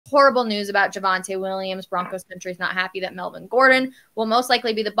horrible news about Javonte Williams. Broncos country is not happy that Melvin Gordon will most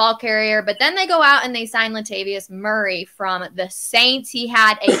likely be the ball carrier. But then they go out and they sign Latavius Murray from the Saints. He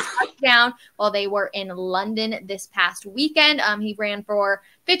had a touchdown while they were in London this past weekend. He ran for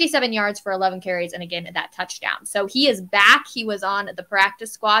 57 yards for 11 carries, and again, that touchdown. So he is back. He was on the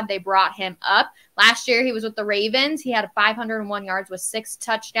practice squad. They brought him up. Last year, he was with the Ravens. He had 501 yards with 6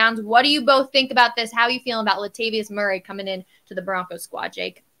 touchdowns. What do you both think about this? How are you feeling about Latavius Murray coming in to the Broncos squad,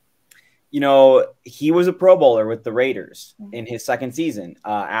 Jake? You know, he was a Pro Bowler with the Raiders in his second season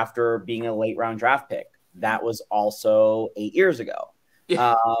after being a late-round draft pick. That was also 8 years ago.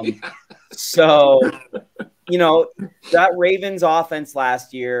 So, you know, that Ravens offense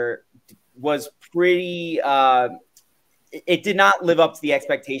last year was pretty it did not live up to the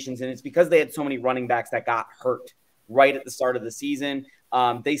expectations, and it's because they had so many running backs that got hurt right at the start of the season.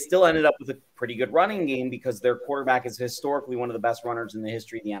 They still ended up with a pretty good running game because their quarterback is historically one of the best runners in the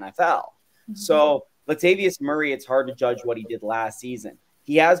history of the NFL. So Latavius Murray, it's hard to judge what he did last season.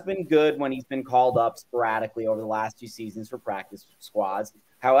 He has been good when he's been called up sporadically over the last 2 seasons for practice squads.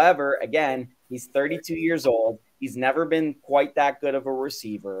 However, again, he's 32 years old. He's never been quite that good of a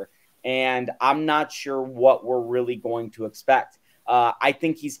receiver, and I'm not sure what we're really going to expect. I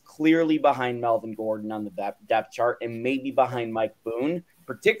think he's clearly behind Melvin Gordon on the depth chart and maybe behind Mike Boone,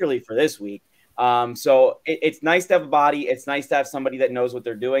 particularly for this week. So it's nice to have a body. It's nice to have somebody that knows what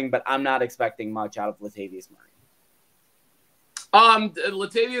they're doing, but I'm not expecting much out of Latavius Murray.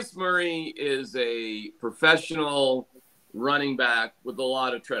 Latavius Murray is a professional running back with a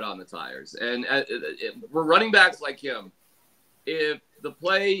lot of tread on the tires. And for running backs like him, if the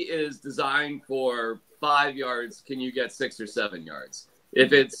play is designed for 5 yards, can you get 6 or 7 yards?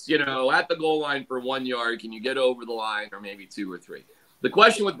 If it's, you know, at the goal line for 1 yard, can you get over the line or maybe 2 or 3? The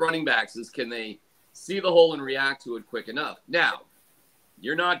question with running backs is, can they see the hole and react to it quick enough? Now,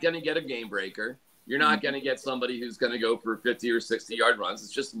 you're not going to get a game breaker. You're not going to get somebody who's going to go for 50 or 60-yard runs.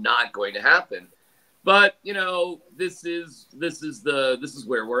 It's just not going to happen. But, you know, this is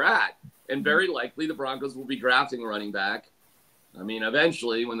where we're at. And very likely the Broncos will be drafting a running back. I mean,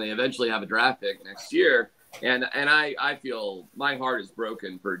 eventually, when they eventually have a draft pick next year. And I feel my heart is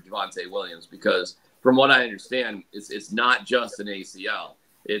broken for Javonte Williams because from what I understand, it's not just an ACL.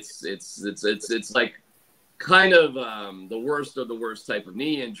 It's like kind of the worst of the worst type of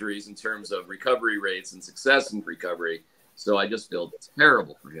knee injuries in terms of recovery rates and success in recovery. So I just feel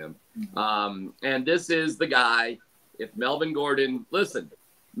terrible for him. And this is the guy, if Melvin Gordon, listen,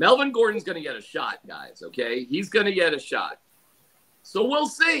 Melvin Gordon's going to get a shot, guys, okay? He's going to get a shot. So we'll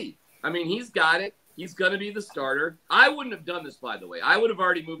see. I mean, he's got it. He's going to be the starter. I wouldn't have done this, by the way. I would have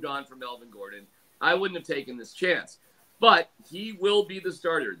already moved on from Melvin Gordon. I wouldn't have taken this chance. But he will be the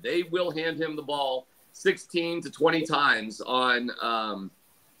starter. They will hand him the ball 16 to 20 times on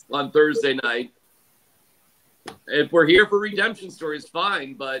Thursday night. If we're here for redemption stories,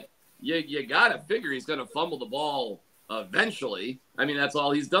 fine, but you got to figure he's going to fumble the ball eventually. I mean, that's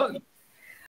all he's done.